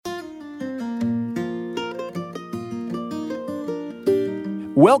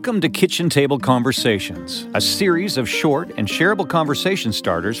Welcome to Kitchen Table Conversations, a series of short and shareable conversation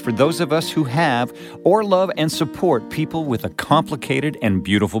starters for those of us who have or love and support people with a complicated and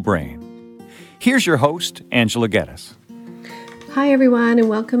beautiful brain. Here's your host, Angela Geddes. Hi everyone, and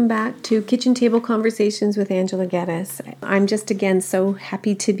welcome back to Kitchen Table Conversations with Angela Geddes. I'm just again so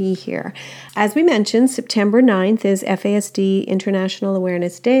happy to be here. As we mentioned, September 9th is FASD International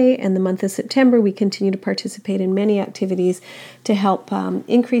Awareness Day, and the month of September we continue to participate in many activities to help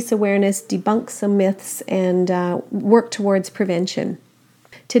increase awareness, debunk some myths, and work towards prevention.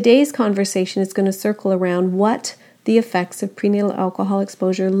 Today's conversation is going to circle around what the effects of prenatal alcohol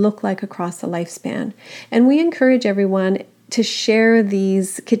exposure look like across the lifespan. And we encourage everyone to share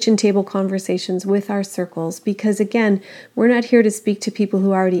these kitchen table conversations with our circles because, again, we're not here to speak to people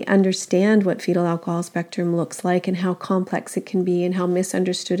who already understand what fetal alcohol spectrum looks like and how complex it can be and how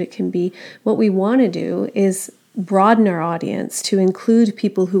misunderstood it can be. What we want to do is broaden our audience to include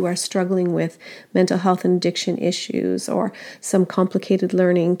people who are struggling with mental health and addiction issues or some complicated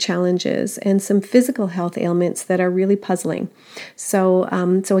learning challenges and some physical health ailments that are really puzzling. So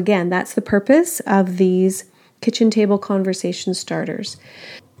again, that's the purpose of these kitchen table conversation starters.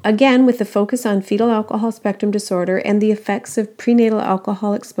 Again, with the focus on fetal alcohol spectrum disorder and the effects of prenatal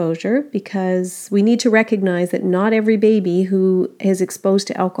alcohol exposure, because we need to recognize that not every baby who is exposed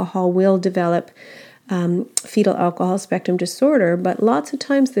to alcohol will develop fetal alcohol spectrum disorder, but lots of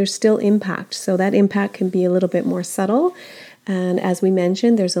times there's still impact. So that impact can be a little bit more subtle. And as we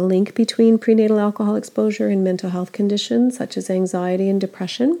mentioned, there's a link between prenatal alcohol exposure and mental health conditions such as anxiety and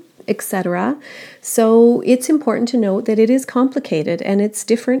depression, etc. So it's important to note that it is complicated and it's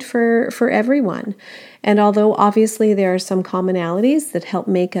different for everyone. And although obviously there are some commonalities that help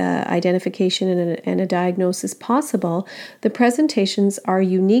make a identification and a diagnosis possible, the presentations are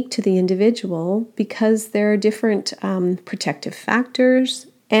unique to the individual because there are different protective factors,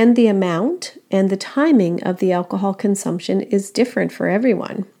 and the amount and the timing of the alcohol consumption is different for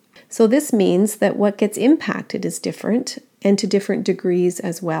everyone. So this means that what gets impacted is different and to different degrees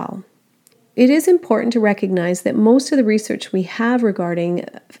as well. It is important to recognize that most of the research we have regarding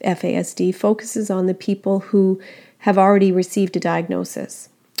FASD focuses on the people who have already received a diagnosis.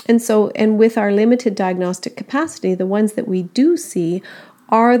 And with our limited diagnostic capacity, the ones that we do see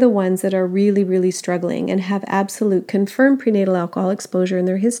are the ones that are really, really struggling and have absolute confirmed prenatal alcohol exposure in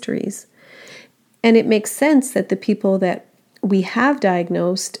their histories. And it makes sense that the people that we have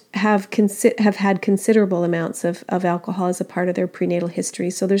diagnosed have had considerable amounts of alcohol as a part of their prenatal history,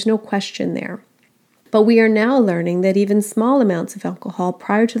 so there's no question there. But we are now learning that even small amounts of alcohol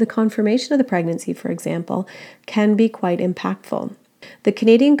prior to the confirmation of the pregnancy, for example, can be quite impactful. The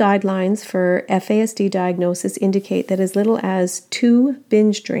Canadian guidelines for FASD diagnosis indicate that as little as 2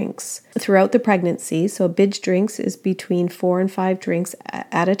 binge drinks throughout the pregnancy, so binge drinks is between 4 and 5 drinks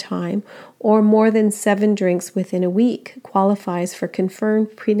at a time, or more than 7 drinks within a week, qualifies for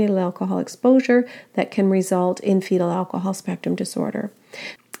confirmed prenatal alcohol exposure that can result in fetal alcohol spectrum disorder.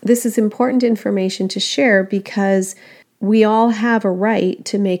 This is important information to share because we all have a right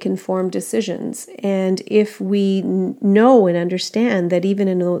to make informed decisions. And if we know and understand that even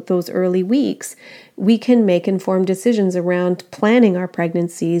in those early weeks, we can make informed decisions around planning our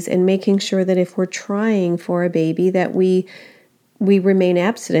pregnancies and making sure that if we're trying for a baby that we remain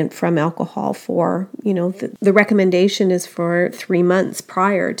abstinent from alcohol for, the recommendation is for 3 months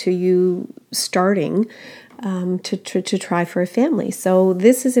prior to you starting to try for a family. So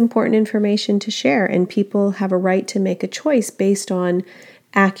this is important information to share, and people have a right to make a choice based on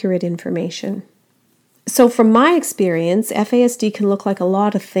accurate information. So from my experience, FASD can look like a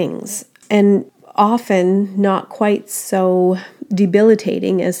lot of things, and often not quite so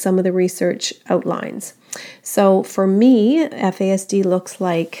debilitating as some of the research outlines. So for me, FASD looks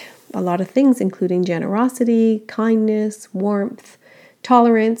like a lot of things, including generosity, kindness, warmth,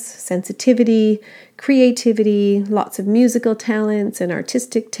 tolerance, sensitivity, creativity, lots of musical talents and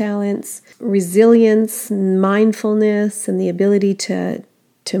artistic talents, resilience, mindfulness, and the ability to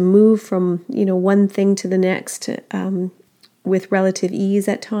move from one thing to the next with relative ease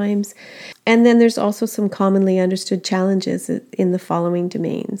at times. And then there's also some commonly understood challenges in the following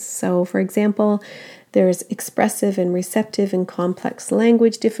domains. So, for example, there's expressive and receptive and complex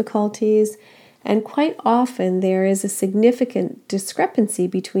language difficulties. And quite often there is a significant discrepancy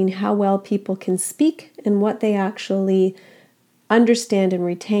between how well people can speak and what they actually understand and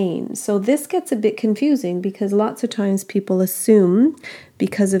retain. So this gets a bit confusing because lots of times people assume,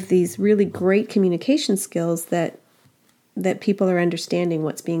 because of these really great communication skills, that people are understanding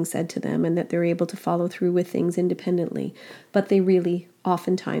what's being said to them and that they're able to follow through with things independently. But they really,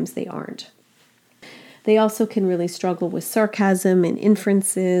 oftentimes, they aren't. They also can really struggle with sarcasm and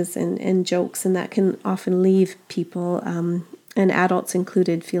inferences and jokes, and that can often leave people, and adults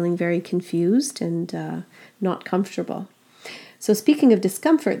included, feeling very confused and not comfortable. So speaking of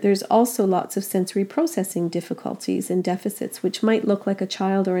discomfort, there's also lots of sensory processing difficulties and deficits, which might look like a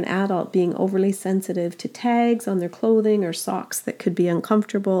child or an adult being overly sensitive to tags on their clothing or socks that could be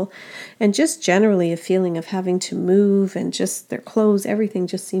uncomfortable, and just generally a feeling of having to move and just their clothes, everything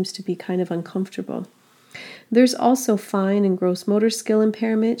just seems to be kind of uncomfortable. There's also fine and gross motor skill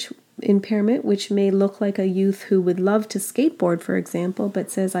impairment, which may look like a youth who would love to skateboard, for example, but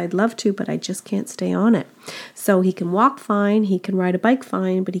says, I'd love to, but I just can't stay on it. So he can walk fine, he can ride a bike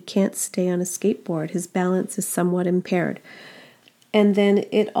fine, but he can't stay on a skateboard. His balance is somewhat impaired. And then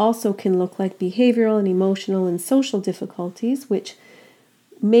it also can look like behavioral and emotional and social difficulties, which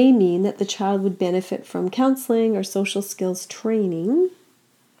may mean that the child would benefit from counseling or social skills training.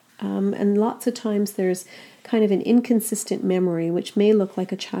 And lots of times there's kind of an inconsistent memory, which may look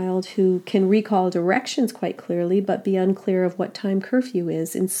like a child who can recall directions quite clearly, but be unclear of what time curfew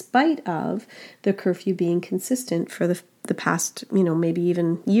is, in spite of the curfew being consistent for the past, maybe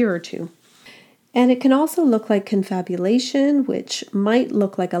even year or two. And it can also look like confabulation, which might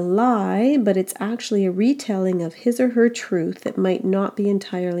look like a lie, but it's actually a retelling of his or her truth that might not be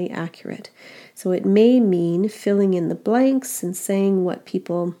entirely accurate. So it may mean filling in the blanks and saying what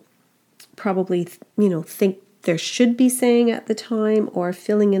people probably, think there should be saying at the time, or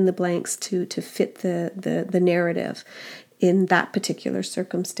filling in the blanks to fit the narrative in that particular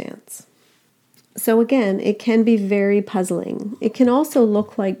circumstance. So again, it can be very puzzling. It can also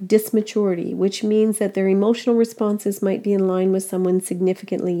look like dysmaturity, which means that their emotional responses might be in line with someone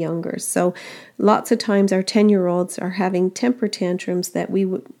significantly younger. So lots of times our 10-year-olds are having temper tantrums that we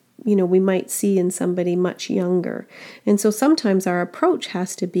might see in somebody much younger. And so sometimes our approach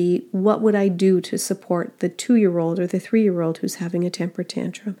has to be, what would I do to support the 2-year-old or the 3-year-old who's having a temper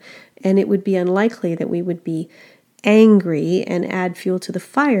tantrum? And it would be unlikely that we would be angry and add fuel to the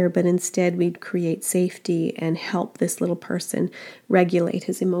fire, but instead we'd create safety and help this little person regulate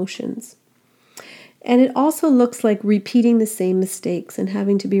his emotions. And it also looks like repeating the same mistakes and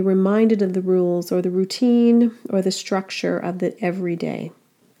having to be reminded of the rules or the routine or the structure of the everyday.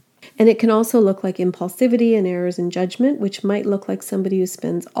 And it can also look like impulsivity and errors in judgment, which might look like somebody who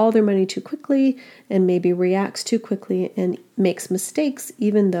spends all their money too quickly and maybe reacts too quickly and makes mistakes,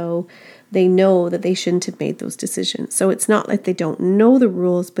 even though they know that they shouldn't have made those decisions. So it's not like they don't know the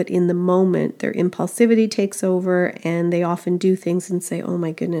rules, but in the moment, their impulsivity takes over and they often do things and say, oh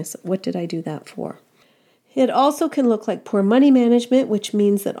my goodness, what did I do that for? It also can look like poor money management, which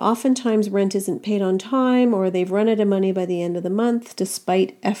means that oftentimes rent isn't paid on time or they've run out of money by the end of the month,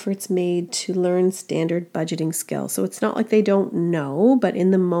 despite efforts made to learn standard budgeting skills. So it's not like they don't know, but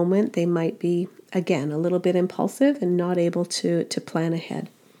in the moment they might be, again, a little bit impulsive and not able to plan ahead.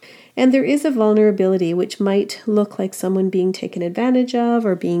 And there is a vulnerability, which might look like someone being taken advantage of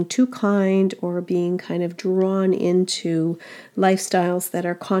or being too kind or being kind of drawn into lifestyles that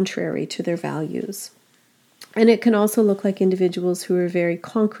are contrary to their values. And it can also look like individuals who are very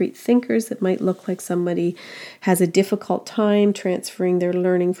concrete thinkers. It might look like somebody has a difficult time transferring their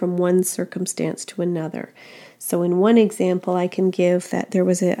learning from one circumstance to another. So in one example I can give that there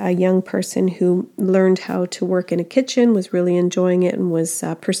was a young person who learned how to work in a kitchen, was really enjoying it and was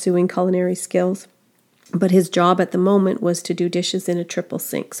pursuing culinary skills. But his job at the moment was to do dishes in a triple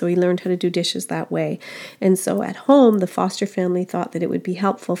sink. So he learned how to do dishes that way. And so at home, the foster family thought that it would be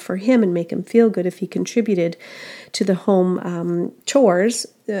helpful for him and make him feel good if he contributed to the home chores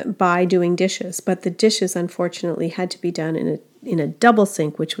by doing dishes. But the dishes, unfortunately, had to be done in a double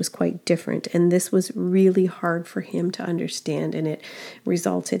sink, which was quite different. And this was really hard for him to understand. And it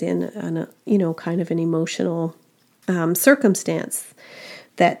resulted in kind of an emotional circumstance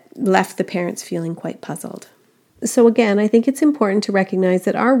that left the parents feeling quite puzzled. So again, I think it's important to recognize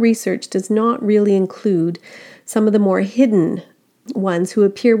that our research does not really include some of the more hidden ones who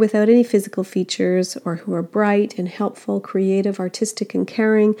appear without any physical features or who are bright and helpful, creative, artistic, and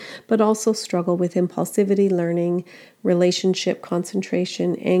caring, but also struggle with impulsivity, learning, relationship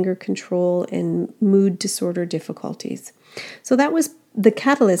concentration, anger control, and mood disorder difficulties. So that was the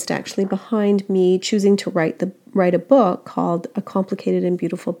catalyst actually behind me choosing to write a book called A Complicated and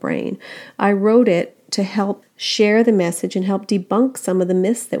Beautiful Brain. I wrote it to help share the message and help debunk some of the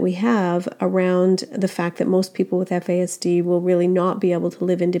myths that we have around the fact that most people with FASD will really not be able to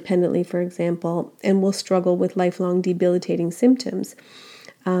live independently, for example, and will struggle with lifelong debilitating symptoms.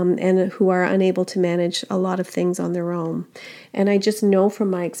 And who are unable to manage a lot of things on their own. And I just know from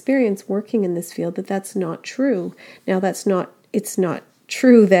my experience working in this field that that's not true. Now, it's not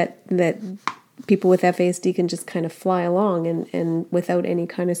true that people with FASD can just kind of fly along and without any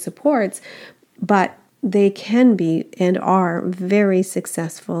kind of supports, but they can be and are very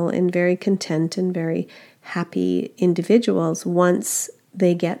successful and very content and very happy individuals once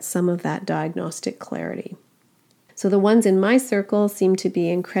they get some of that diagnostic clarity. So the ones in my circle seem to be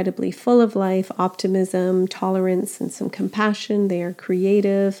incredibly full of life, optimism, tolerance, and some compassion. They are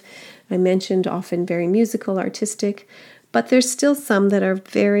creative. I mentioned often very musical, artistic, but there's still some that are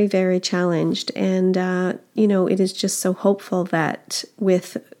very, very challenged. And, it is just so hopeful that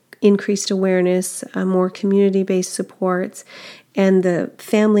with increased awareness, more community-based supports, and the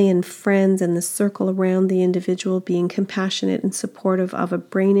family and friends and the circle around the individual being compassionate and supportive of a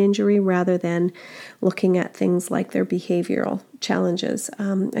brain injury rather than looking at things like their behavioral challenges.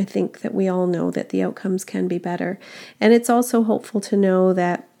 I think that we all know that the outcomes can be better. And it's also hopeful to know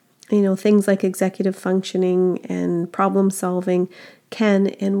that, things like executive functioning and problem solving can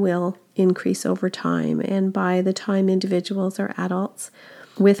and will increase over time. And by the time individuals are adults,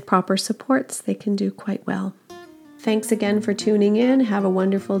 with proper supports, they can do quite well. Thanks again for tuning in. Have a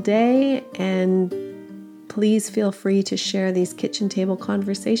wonderful day, and please feel free to share these kitchen table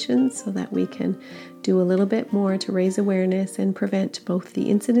conversations so that we can do a little bit more to raise awareness and prevent both the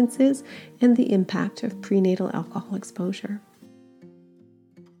incidences and the impact of prenatal alcohol exposure.